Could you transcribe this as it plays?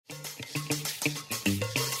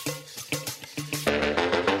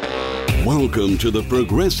Welcome to the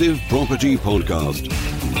Progressive Property Podcast,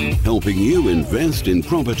 helping you invest in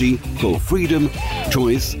property for freedom,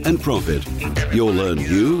 choice and profit. You'll learn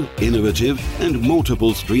new, innovative and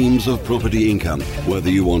multiple streams of property income,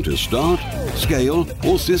 whether you want to start, scale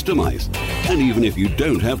or systemize, and even if you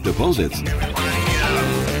don't have deposits.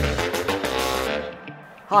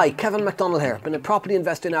 Hi, Kevin McDonald here. Been a property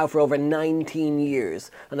investor now for over 19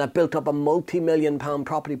 years, and I've built up a multi-million pound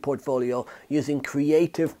property portfolio using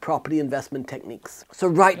creative property investment techniques. So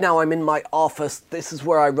right now I'm in my office. This is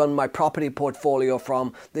where I run my property portfolio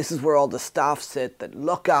from. This is where all the staff sit that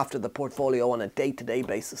look after the portfolio on a day-to-day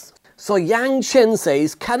basis. So Yang Chen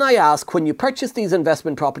says, can I ask, when you purchase these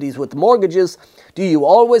investment properties with mortgages, do you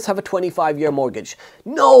always have a 25-year mortgage?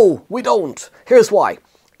 No, we don't. Here's why.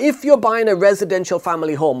 If you're buying a residential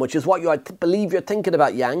family home, which is what I believe you're thinking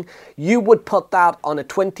about, Yang, you would put that on a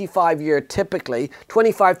 25-year, typically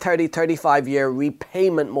 25, 30, 35-year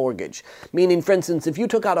repayment mortgage. Meaning, for instance, if you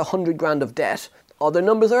took out 100 grand of debt, other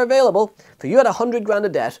numbers are available. If you had 100 grand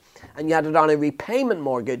of debt and you had it on a repayment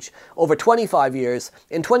mortgage over 25 years,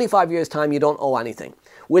 in 25 years' time, you don't owe anything.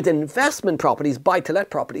 With investment properties, buy-to-let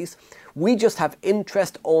properties, we just have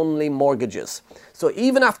interest-only mortgages. So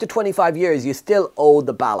even after 25 years, you still owe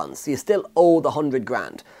the balance. You still owe the 100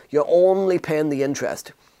 grand. You're only paying the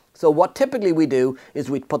interest. So what typically we do is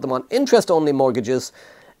we put them on interest-only mortgages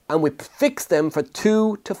and we fix them for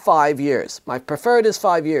 2 to 5 years. My preferred is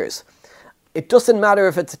 5 years. It doesn't matter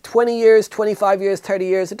if it's 20 years, 25 years, 30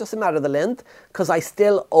 years, it doesn't matter the length, because I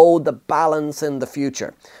still owe the balance in the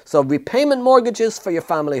future. So repayment mortgages for your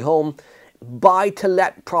family home,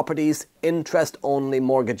 buy-to-let properties, interest-only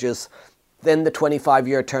mortgages, then the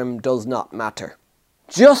 25-year term does not matter.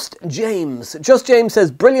 Just James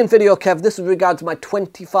says, brilliant video, Kev. This is regards to my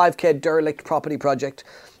 25k derelict property project.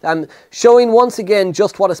 Showing once again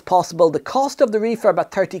just what is possible. The cost of the refurb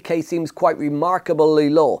at 30k seems quite remarkably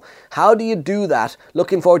low. How do you do that?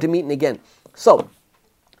 Looking forward to meeting again. So,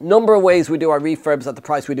 number of ways we do our refurbs at the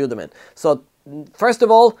price we do them in. So, first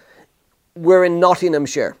of all, we're in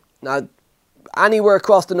Nottinghamshire. Now, anywhere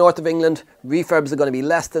across the north of England, refurbs are going to be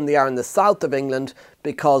less than they are in the south of England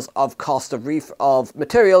because of cost of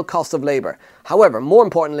material, cost of labour. However, more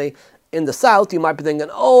importantly, in the south, you might be thinking,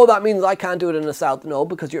 oh, that means I can't do it in the south. No,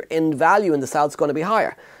 because your end value in the south is going to be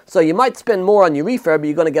higher. So you might spend more on your refurb, but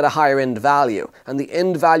you're going to get a higher end value. And the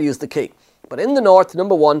end value is the key. But in the north,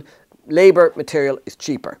 number one, labour material is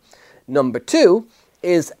cheaper. Number two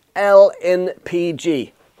is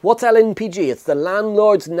LNPG. What's LNPG? It's the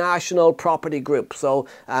Landlords National Property Group. So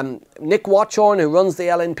Nick Watchorn, who runs the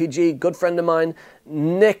LNPG, good friend of mine,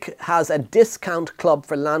 Nick has a discount club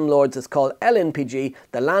for landlords. It's called LNPG,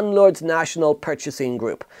 the Landlords National Purchasing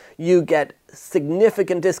Group. You get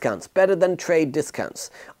significant discounts, better than trade discounts,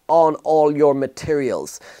 on all your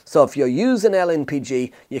materials. So if you're using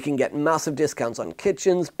LNPG, you can get massive discounts on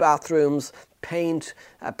kitchens, bathrooms, paint,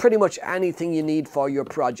 pretty much anything you need for your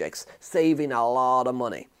projects, saving a lot of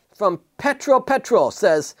money. From Petro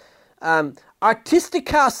says,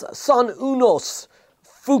 Artísticas son unos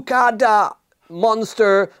fucada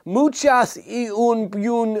monster muchas y un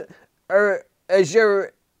buen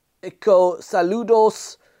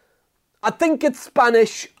saludos. I think it's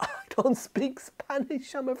Spanish. I don't speak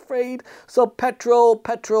Spanish, I'm afraid. So Petro,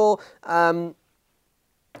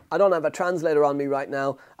 I don't have a translator on me right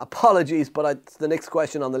now. Apologies, but it's the next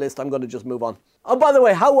question on the list. I'm going to just move on. Oh, by the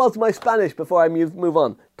way, how was my Spanish before I move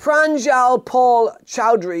on? Pranjal Paul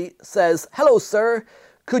Chowdhury says, hello, sir.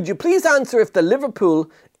 Could you please answer if the Liverpool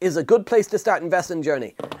is a good place to start investing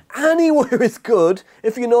journey? Anywhere is good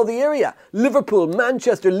if you know the area. Liverpool,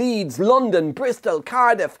 Manchester, Leeds, London, Bristol,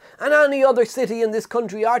 Cardiff, and any other city in this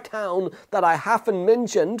country or town that I haven't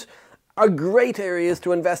mentioned are great areas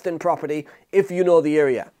to invest in property if you know the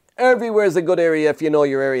area. Everywhere is a good area if you know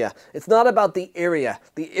your area. It's not about the area.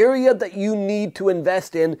 The area that you need to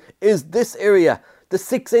invest in is this area. The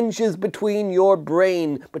 6 inches between your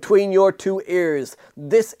brain, between your 2 ears.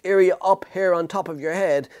 This area up here on top of your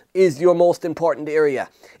head is your most important area.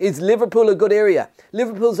 Is Liverpool a good area?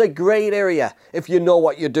 Liverpool's a great area if you know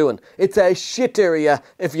what you're doing. It's a shit area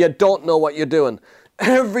if you don't know what you're doing.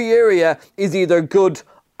 Every area is either good,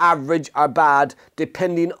 average or bad,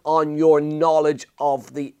 depending on your knowledge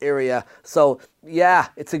of the area. So yeah,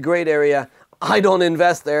 it's a great area. I don't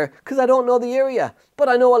invest there because I don't know the area. But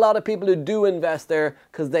I know a lot of people who do invest there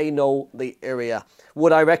because they know the area.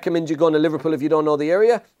 Would I recommend you going to Liverpool if you don't know the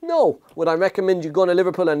area? No. Would I recommend you going to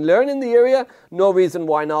Liverpool and learning the area? No reason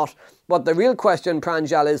why not. But the real question,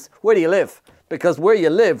 Pranjal, is where do you live? Because where you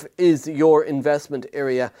live is your investment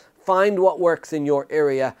area. Find what works in your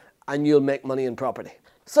area and you'll make money in property.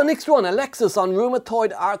 So next one, Alexis on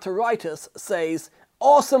rheumatoid arthritis says,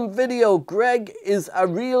 awesome video. Greg is a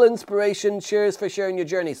real inspiration. Cheers for sharing your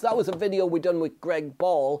journey. So that was a video we done with Greg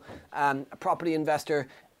Ball, a property investor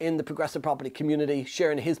in the progressive property community,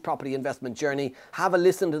 sharing his property investment journey. Have a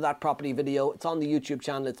listen to that property video. It's on the YouTube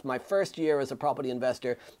channel. It's my first year as a property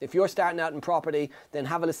investor. If you're starting out in property, then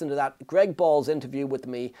have a listen to that. Greg Ball's interview with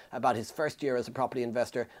me about his first year as a property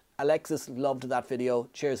investor. Alexis loved that video.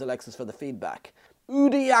 Cheers, Alexis, for the feedback.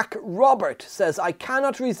 Udiak Robert says, I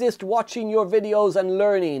cannot resist watching your videos and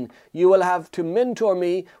learning. You will have to mentor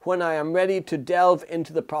me when I am ready to delve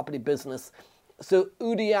into the property business. So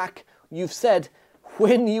Udiak, you've said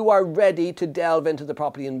when you are ready to delve into the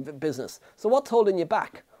property business. So what's holding you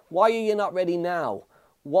back? Why are you not ready now?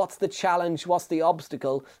 What's the challenge? What's the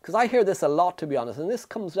obstacle? Because I hear this a lot, to be honest, and this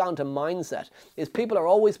comes down to mindset, is people are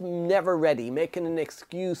always never ready, making an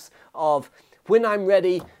excuse of, when I'm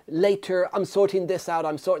ready, later, I'm sorting this out,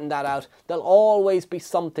 I'm sorting that out. There'll always be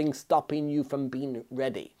something stopping you from being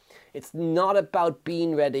ready. It's not about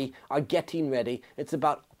being ready or getting ready. It's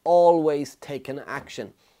about always taking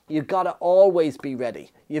action. You've got to always be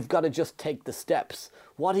ready. You've got to just take the steps.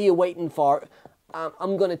 What are you waiting for?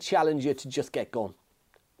 I'm going to challenge you to just get going.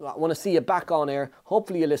 I want to see you back on air.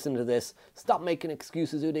 Hopefully you listen to this. Stop making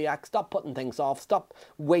excuses, Udiak. Stop putting things off. Stop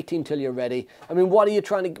waiting till you're ready. I mean, what are you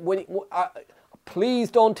trying to... please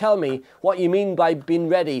don't tell me what you mean by being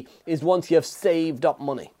ready is once you've saved up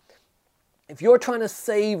money. If you're trying to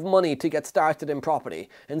save money to get started in property,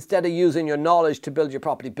 instead of using your knowledge to build your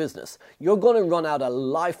property business, you're going to run out of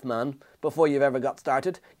life, man, before you've ever got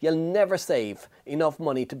started. You'll never save enough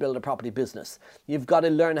money to build a property business. You've got to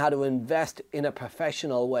learn how to invest in a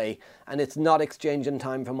professional way, and it's not exchanging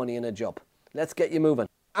time for money in a job. Let's get you moving.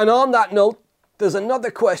 And on that note, there's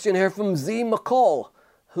another question here from Z McCall,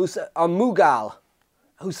 Mughal,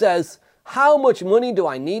 who says, how much money do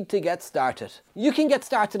I need to get started? You can get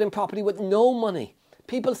started in property with no money.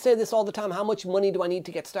 People say this all the time, how much money do I need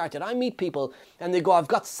to get started? I meet people and they go, I've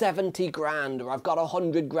got 70 grand or I've got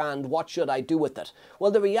 100 grand, what should I do with it?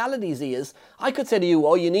 Well, the reality is, I could say to you,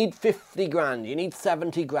 oh, you need 50 grand, you need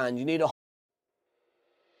 70 grand, you need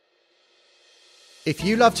If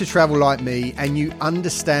you love to travel like me and you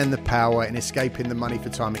understand the power in escaping the money for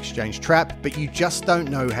time exchange trap, but you just don't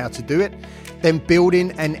know how to do it, then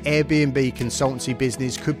building an Airbnb consultancy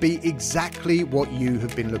business could be exactly what you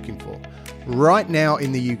have been looking for. Right now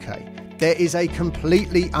in the UK, there is a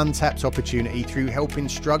completely untapped opportunity through helping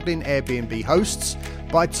struggling Airbnb hosts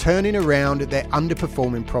by turning around their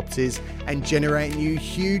underperforming properties and generating you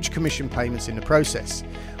huge commission payments in the process.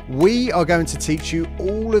 We are going to teach you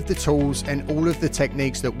all of the tools and all of the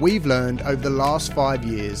techniques that we've learned over the last 5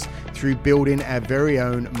 years through building our very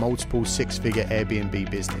own multiple six-figure Airbnb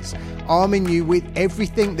business, arming you with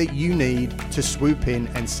everything that you need to swoop in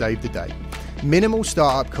and save the day. Minimal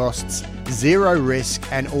startup costs, zero risk,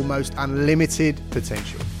 and almost unlimited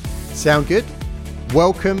potential. Sound good?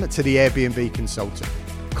 Welcome to the Airbnb Consultant.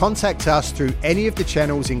 Contact us through any of the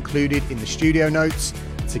channels included in the studio notes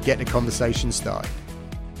to get the conversation started.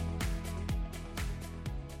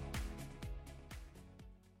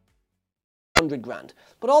 $100,000.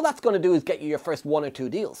 But all that's going to do is get you your first 1 or 2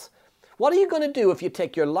 deals. What are you going to do if you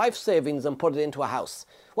take your life savings and put it into a house?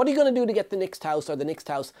 What are you going to do to get the next house or the next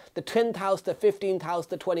house, the 10th house, the 15th house,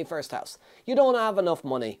 the 21st house? You don't have enough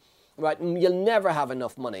money, right? You'll never have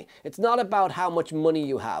enough money. It's not about how much money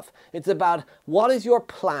you have. It's about what is your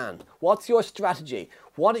plan? What's your strategy?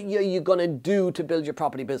 What are you going to do to build your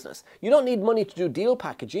property business? You don't need money to do deal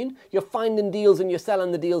packaging. You're finding deals and you're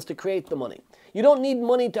selling the deals to create the money. You don't need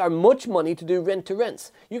money or much money to do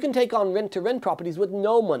rent-to-rents. You can take on rent-to-rent properties with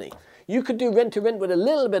no money. You could do rent-to-rent with a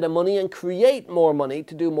little bit of money and create more money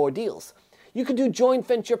to do more deals. You could do joint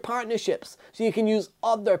venture partnerships, so you can use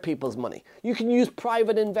other people's money. You can use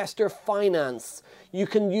private investor finance. You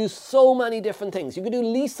can use so many different things. You can do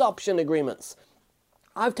lease option agreements.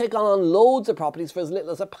 I've taken on loads of properties for as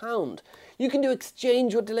little as £1. You can do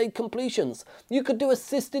exchange with delayed completions. You could do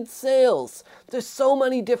assisted sales. There's so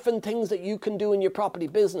many different things that you can do in your property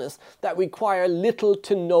business that require little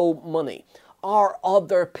to no money or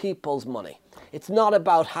other people's money. It's not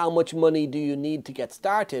about how much money do you need to get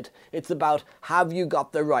started. It's about have you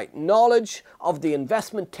got the right knowledge of the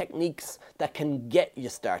investment techniques that can get you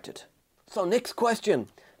started. So next question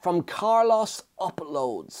from Carlos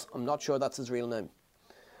Uploads. I'm not sure that's his real name.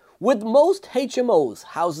 With most HMOs,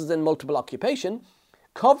 houses in multiple occupation,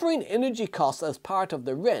 covering energy costs as part of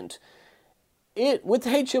the rent with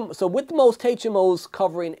most HMOs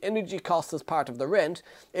covering energy costs as part of the rent,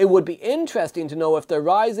 it would be interesting to know if the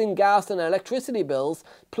rising gas and electricity bills,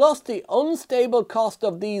 plus the unstable cost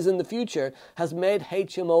of these in the future, has made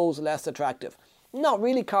HMOs less attractive. Not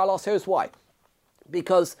really, Carlos. Here's why.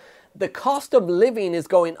 Because the cost of living is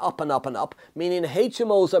going up and up and up, meaning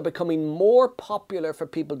HMOs are becoming more popular for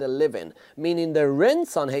people to live in, meaning the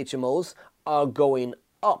rents on HMOs are going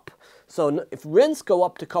up. So if rents go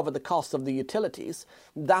up to cover the cost of the utilities,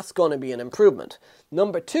 that's going to be an improvement.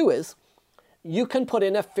 Number two is, you can put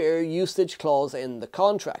in a fair usage clause in the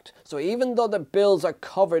contract. So even though the bills are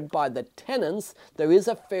covered by the tenants, there is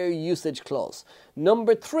a fair usage clause.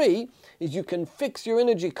 Number three is you can fix your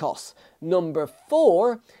energy costs. Number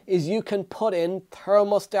four is you can put in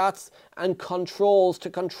thermostats and controls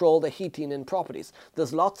to control the heating in properties.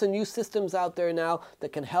 There's lots of new systems out there now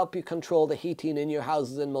that can help you control the heating in your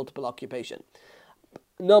houses in multiple occupation.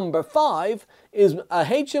 Number five is a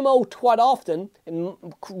HMO. Quite often,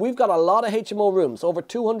 we've got a lot of HMO rooms, over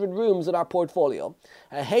 200 rooms in our portfolio.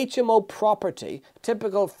 A HMO property,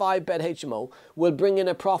 typical 5-bed HMO, will bring in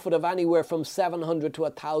a profit of anywhere from £700 to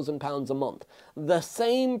 £1,000 a month. The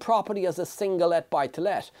same property as a single-let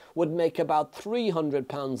buy-to-let would make about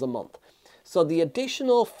 £300 a month. So the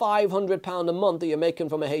additional £500 a month that you're making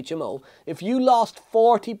from a HMO, if you lost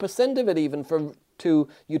 40% of it even to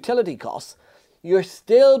utility costs, you're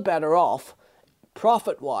still better off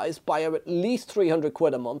profit-wise by at least 300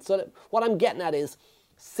 quid a month. So what I'm getting at is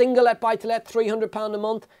single-let buy-to-let, £300 a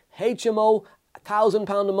month, HMO,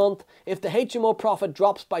 £1,000 a month. If the HMO profit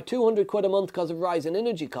drops by 200 quid a month because of rising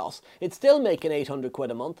energy costs, it's still making 800 quid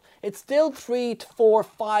a month. It's still £300 to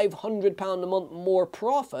 £500 a month more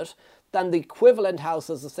profit than the equivalent house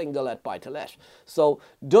as a single-let buy-to-let. So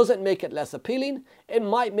does it make it less appealing? It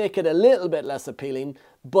might make it a little bit less appealing,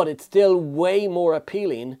 but it's still way more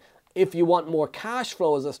appealing if you want more cash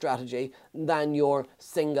flow as a strategy than your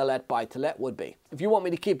single-let buy-to-let would be. If you want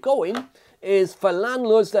me to keep going, is for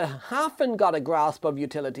landlords that haven't got a grasp of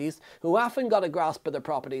utilities, who haven't got a grasp of their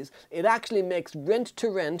properties, it actually makes rent to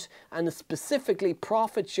rent and specifically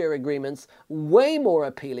profit share agreements way more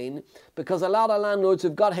appealing, because a lot of landlords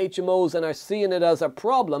who've got HMOs and are seeing it as a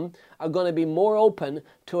problem are going to be more open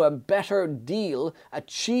to a better deal, a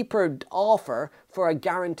cheaper offer for a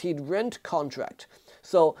guaranteed rent contract.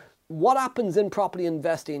 So what happens in property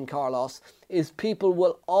investing, Carlos, is people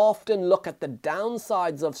will often look at the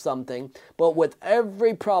downsides of something, but with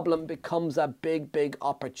every problem becomes a big, big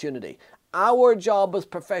opportunity. Our job as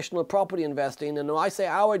professional property investing, and when I say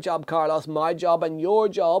our job, Carlos, my job and your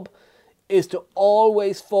job, is to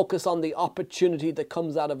always focus on the opportunity that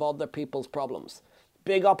comes out of other people's problems.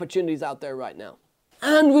 Big opportunities out there right now.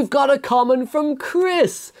 And we've got a comment from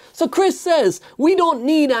Chris. So Chris says, we don't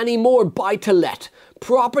need any more buy-to-let.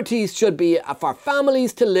 Properties should be for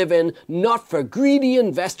families to live in, not for greedy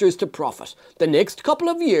investors to profit. The next couple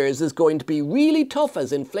of years is going to be really tough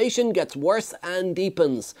as inflation gets worse and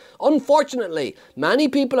deepens. Unfortunately, many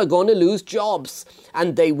people are going to lose jobs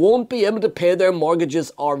and they won't be able to pay their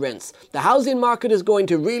mortgages or rents. The housing market is going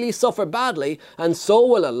to really suffer badly, and so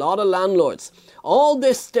will a lot of landlords. All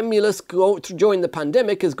this stimulus during the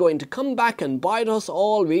pandemic is going to come back and bite us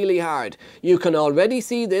all really hard. You can already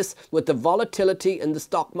see this with the volatility in the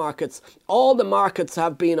stock markets. All the markets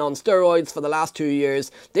have been on steroids for the last 2 years.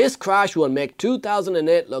 This crash will make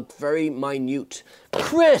 2008 look very minute.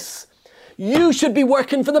 Chris, you should be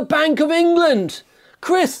working for the Bank of England.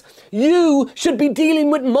 Chris, you should be dealing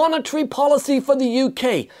with monetary policy for the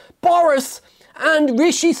UK. Boris and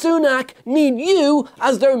Rishi Sunak need you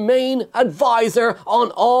as their main advisor on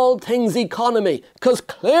all things economy, because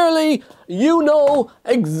clearly you know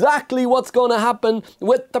exactly what's going to happen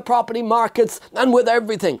with the property markets and with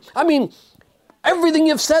everything. I mean, everything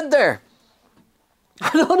you've said there, I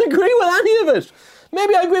don't agree with any of it.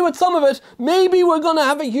 Maybe I agree with some of it. Maybe we're going to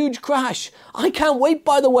have a huge crash. I can't wait,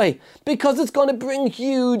 by the way, because it's going to bring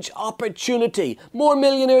huge opportunity. More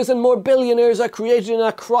millionaires and more billionaires are created in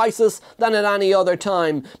a crisis than at any other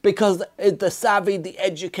time, because the savvy, the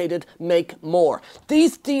educated make more.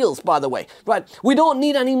 These deals, by the way, right, we don't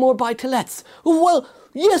need any more buy-to-lets. Well,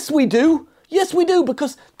 yes we do. Yes, we do,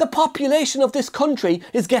 because the population of this country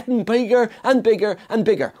is getting bigger and bigger and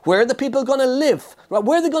bigger. Where are the people going to live? Right?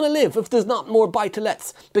 Where are they going to live if there's not more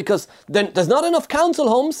buy-to-lets? Because then there's not enough council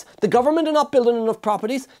homes. The government are not building enough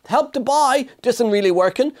properties. Help to Buy isn't really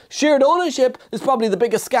working. Shared ownership is probably the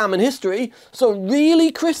biggest scam in history. So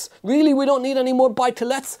really, Chris, really we don't need any more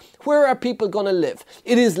buy-to-lets? Where are people going to live?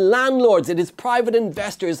 It is landlords, it is private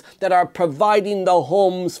investors that are providing the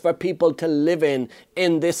homes for people to live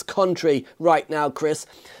in this country right now, Chris.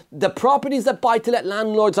 The properties that buy-to-let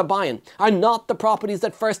landlords are buying are not the properties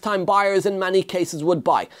that first-time buyers in many cases would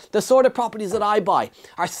buy. The sort of properties that I buy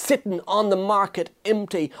are sitting on the market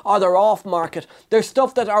empty, or they're off-market. They're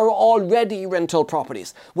stuff that are already rental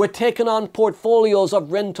properties. We're taking on portfolios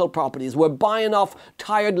of rental properties. We're buying off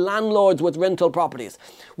tired landlords with rental properties.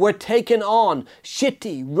 We're taking on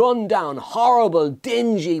shitty, rundown, horrible,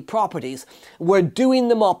 dingy properties. We're doing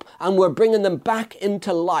them up and we're bringing them back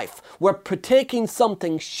into life. We're taking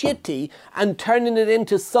something shitty and turning it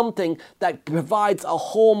into something that provides a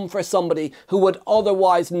home for somebody who would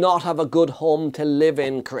otherwise not have a good home to live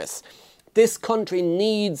in, Chris. This country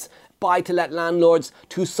needs buy-to-let landlords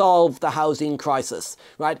to solve the housing crisis,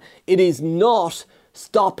 right? It is not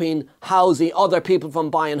stopping housing other people from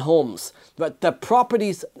buying homes. But the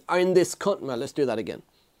properties are in this country. Well, let's do that again.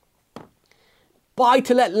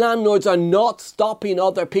 Buy-to-let landlords are not stopping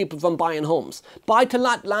other people from buying homes.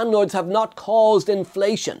 Buy-to-let landlords have not caused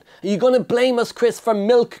inflation. Are you going to blame us, Chris, for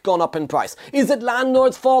milk going up in price? Is it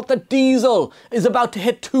landlords' fault that diesel is about to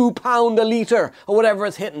hit £2 a litre or whatever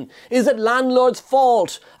it's hitting? Is it landlords'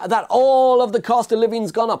 fault that all of the cost of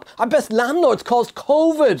living's gone up? I bet landlords caused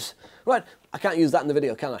COVID. Right, I can't use that in the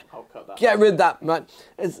video, can I? I'll cut that. Get rid of that, right?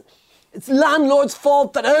 It's landlords'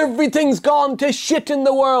 fault that everything's gone to shit in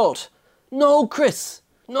the world. No, Chris,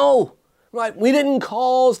 no. Right, we didn't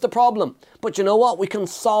cause the problem. But you know what? We can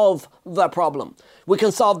solve the problem. We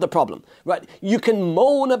can solve the problem, right? You can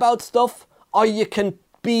moan about stuff or you can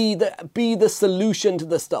be the solution to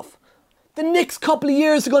the stuff. The next couple of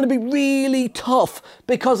years are going to be really tough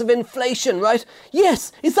because of inflation, right?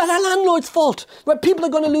 Yes, is that our landlord's fault? Right? People are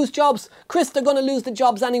going to lose jobs. Chris, they're going to lose the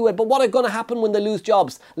jobs anyway. But what is going to happen when they lose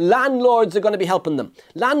jobs? Landlords are going to be helping them.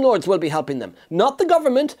 Landlords will be helping them. Not the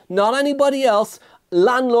government, not anybody else.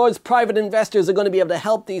 Landlords, private investors are going to be able to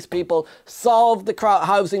help these people solve the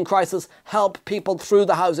housing crisis, help people through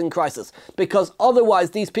the housing crisis. Because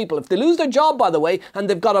otherwise these people, if they lose their job, by the way, and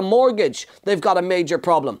they've got a mortgage, they've got a major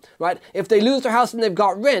problem, right? If they lose their house and they've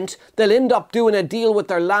got rent, they'll end up doing a deal with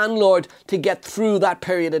their landlord to get through that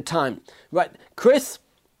period of time, right? Chris,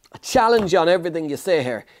 I challenge you on everything you say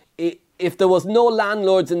here. If there was no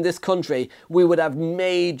landlords in this country, we would have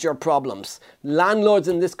major problems. Landlords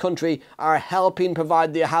in this country are helping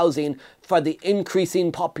provide the housing for the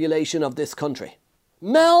increasing population of this country.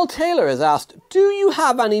 Mel Taylor has asked, do you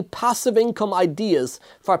have any passive income ideas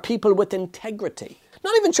for people with integrity?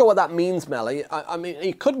 Not even sure what that means, Mel. I mean,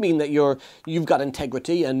 it could mean that you've got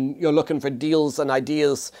integrity and you're looking for deals and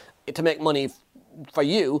ideas to make money for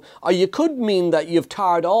you, or you could mean that you've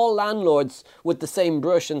tarred all landlords with the same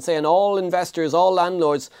brush and saying all investors, all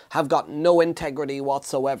landlords have got no integrity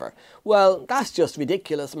whatsoever. Well, that's just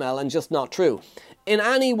ridiculous, Mel, and just not true. In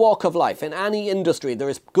any walk of life, in any industry, there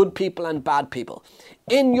is good people and bad people.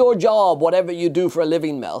 In your job, whatever you do for a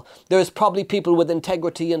living, Mel, there's probably people with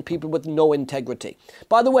integrity and people with no integrity.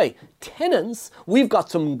 By the way, tenants, we've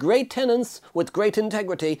got some great tenants with great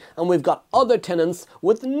integrity, and we've got other tenants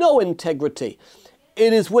with no integrity.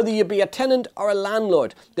 It is whether you be a tenant or a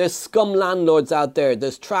landlord. There's scum landlords out there.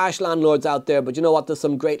 There's trash landlords out there. But you know what? There's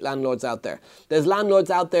some great landlords out there. There's landlords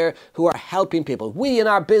out there who are helping people. We in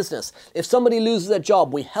our business, if somebody loses a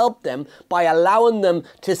job, we help them by allowing them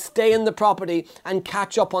to stay in the property and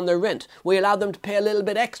catch up on their rent. We allow them to pay a little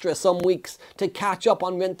bit extra some weeks to catch up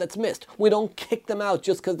on rent that's missed. We don't kick them out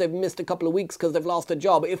just because they've missed a couple of weeks because they've lost a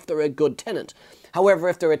job if they're a good tenant. However,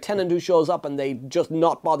 if they're a tenant who shows up and they just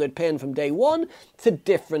not bothered paying from day one, it's a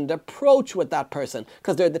different approach with that person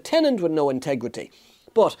because they're the tenant with no integrity.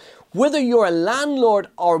 But whether you're a landlord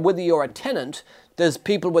or whether you're a tenant, there's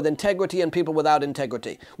people with integrity and people without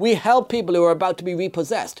integrity. We help people who are about to be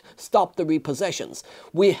repossessed stop the repossessions.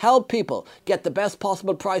 We help people get the best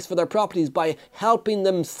possible price for their properties by helping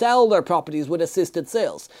them sell their properties with assisted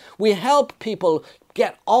sales. We help people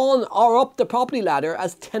get on or up the property ladder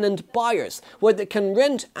as tenant buyers, where they can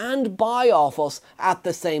rent and buy off us at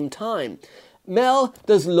the same time. Mel,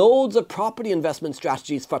 there's loads of property investment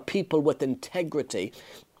strategies for people with integrity.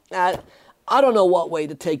 I don't know what way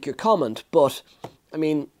to take your comment, but I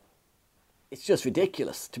mean, it's just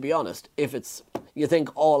ridiculous, to be honest, if you think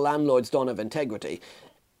all landlords don't have integrity.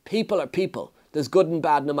 People are people. There's good and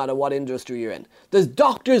bad no matter what industry you're in. There's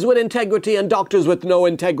doctors with integrity and doctors with no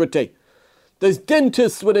integrity. There's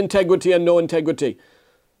dentists with integrity and no integrity.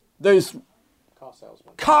 There's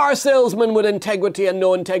car salesmen with integrity and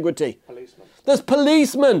no integrity. Policemen. There's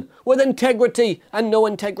policemen with integrity and no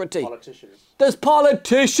integrity. Politicians. There's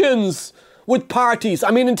politicians with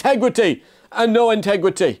integrity and no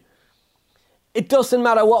integrity. It doesn't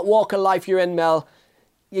matter what walk of life you're in, Mel.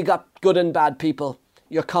 You got good and bad people.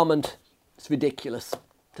 Your comment is ridiculous,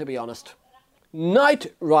 to be honest.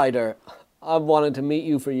 Knight Rider. I've wanted to meet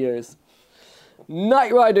you for years.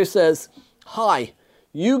 Knight Rider says, "Hi,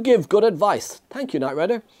 you give good advice." Thank you, Knight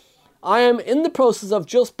Rider. "I am in the process of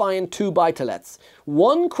just buying 2 buy-to-lets.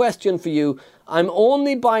 One question for you. I'm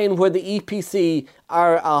only buying where the EPC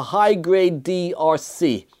are a high grade D or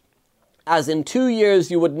C. As in 2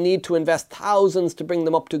 years, you would need to invest thousands to bring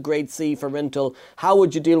them up to grade C for rental. How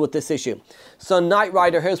would you deal with this issue?" So Knight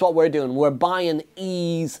Rider, here's what we're doing. We're buying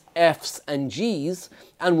E's, F's and G's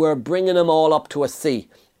and we're bringing them all up to a C.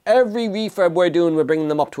 Every refurb we're doing, we're bringing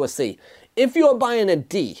them up to a C. If you're buying a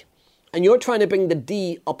D and you're trying to bring the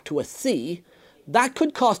D up to a C, that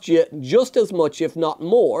could cost you just as much, if not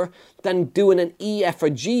more, than doing an E, F or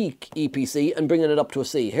G EPC and bringing it up to a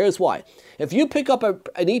C. Here's why. If you pick up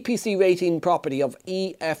an EPC rating property of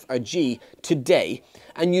E, F or G today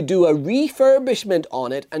and you do a refurbishment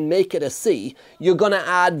on it and make it a C, you're going to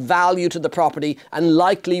add value to the property and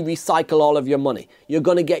likely recycle all of your money. You're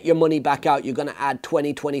going to get your money back out. You're going to add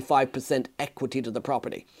 20-25% equity to the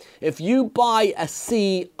property. If you buy a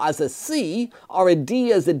C as a C or a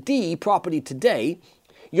D as a D property today,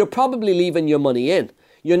 you're probably leaving your money in.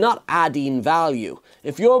 You're not adding value.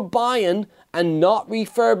 If you're buying and not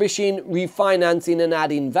refurbishing, refinancing and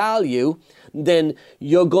adding value, then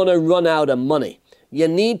you're going to run out of money. You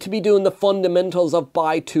need to be doing the fundamentals of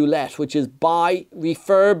buy to let, which is buy,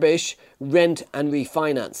 refurbish, rent and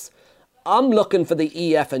refinance. I'm looking for the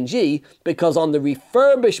E, F and G because on the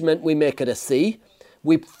refurbishment we make it a C.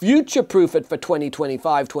 We future-proof it for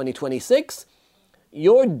 2025, 2026.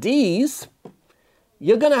 Your Ds,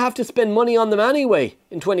 you're going to have to spend money on them anyway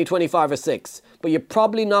in 2025 or 6. But you're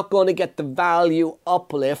probably not going to get the value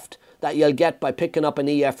uplift that you'll get by picking up an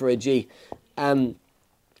E, F or a G.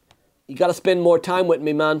 You got to spend more time with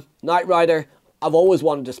me, man. Knight Rider, I've always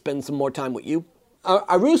wanted to spend some more time with you.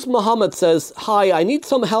 Arus Muhammad says, "Hi, I need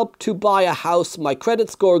some help to buy a house. My credit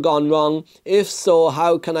score gone wrong. If so,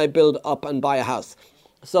 how can I build up and buy a house?"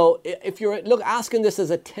 So if you're asking this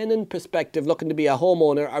as a tenant perspective, looking to be a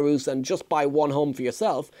homeowner, Arus, and just buy one home for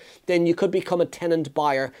yourself, then you could become a tenant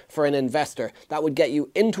buyer for an investor. That would get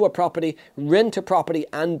you into a property, rent a property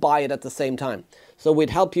and buy it at the same time. So we'd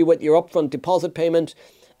help you with your upfront deposit payment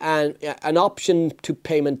and an option to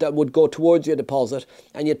payment that would go towards your deposit,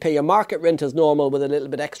 and you'd pay your market rent as normal with a little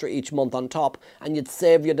bit extra each month on top, and you'd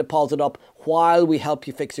save your deposit up while we help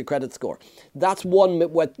you fix your credit score. That's one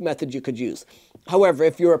method you could use. However,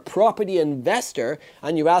 if you're a property investor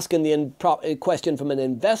and you're asking the question from an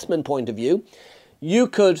investment point of view, you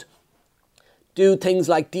could do things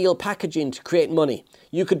like deal packaging to create money.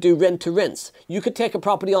 You could do rent to rents. You could take a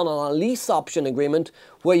property on a lease option agreement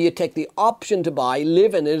where you take the option to buy,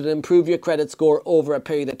 live in it and improve your credit score over a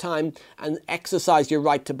period of time and exercise your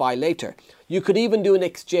right to buy later. You could even do an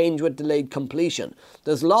exchange with delayed completion.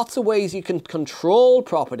 There's lots of ways you can control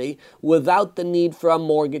property without the need for a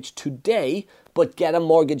mortgage today, but get a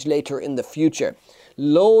mortgage later in the future.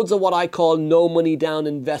 Loads of what I call no money down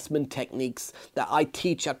investment techniques that I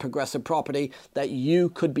teach at Progressive Property that you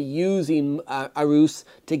could be using, Arus,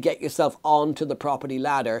 to get yourself onto the property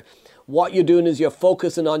ladder. What you're doing is you're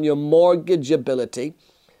focusing on your mortgageability.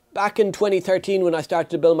 Back in 2013, when I started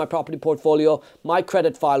to build my property portfolio, my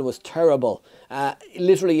credit file was terrible.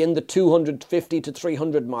 Literally in the 250 to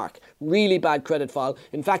 300 mark. Really bad credit file.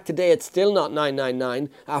 In fact, today it's still not 999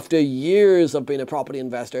 after years of being a property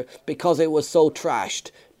investor because it was so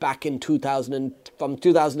trashed back in from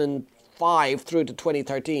 2005 through to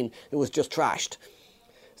 2013. It was just trashed.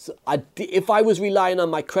 So if I was relying on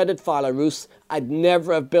my credit file, Arus, I'd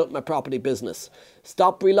never have built my property business.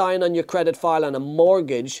 Stop relying on your credit file and a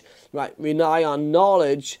mortgage, right? Rely on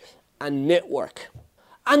knowledge and network.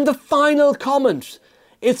 And the final comment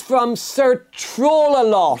is from Sir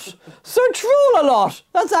Troll-A-Lot. Sir Troll-A-Lot,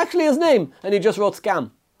 that's actually his name. And he just wrote scam.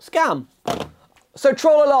 Scam. Sir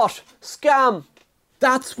Troll-A-Lot, scam.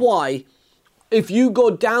 That's why if you go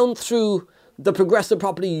down through the Progressive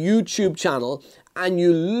Property YouTube channel and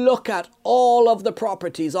you look at all of the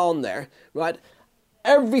properties on there, right?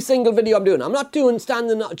 Every single video I'm doing, I'm not doing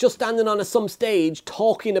standing on some stage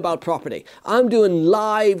talking about property. I'm doing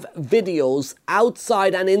live videos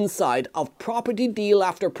outside and inside of property deal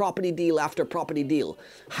after property deal after property deal.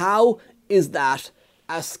 How is that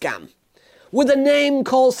a scam? With a name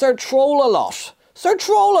called Sir Troll-A-Lot. Sir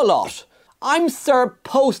Troll-A-Lot. I'm Sir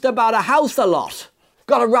Post About a House a Lot.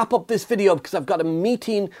 Got to wrap up this video because I've got a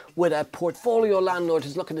meeting with a portfolio landlord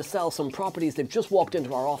who's looking to sell some properties. They've just walked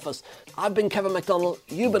into our office. I've been Kevin McDonald.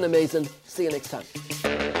 You've been amazing. See you next time.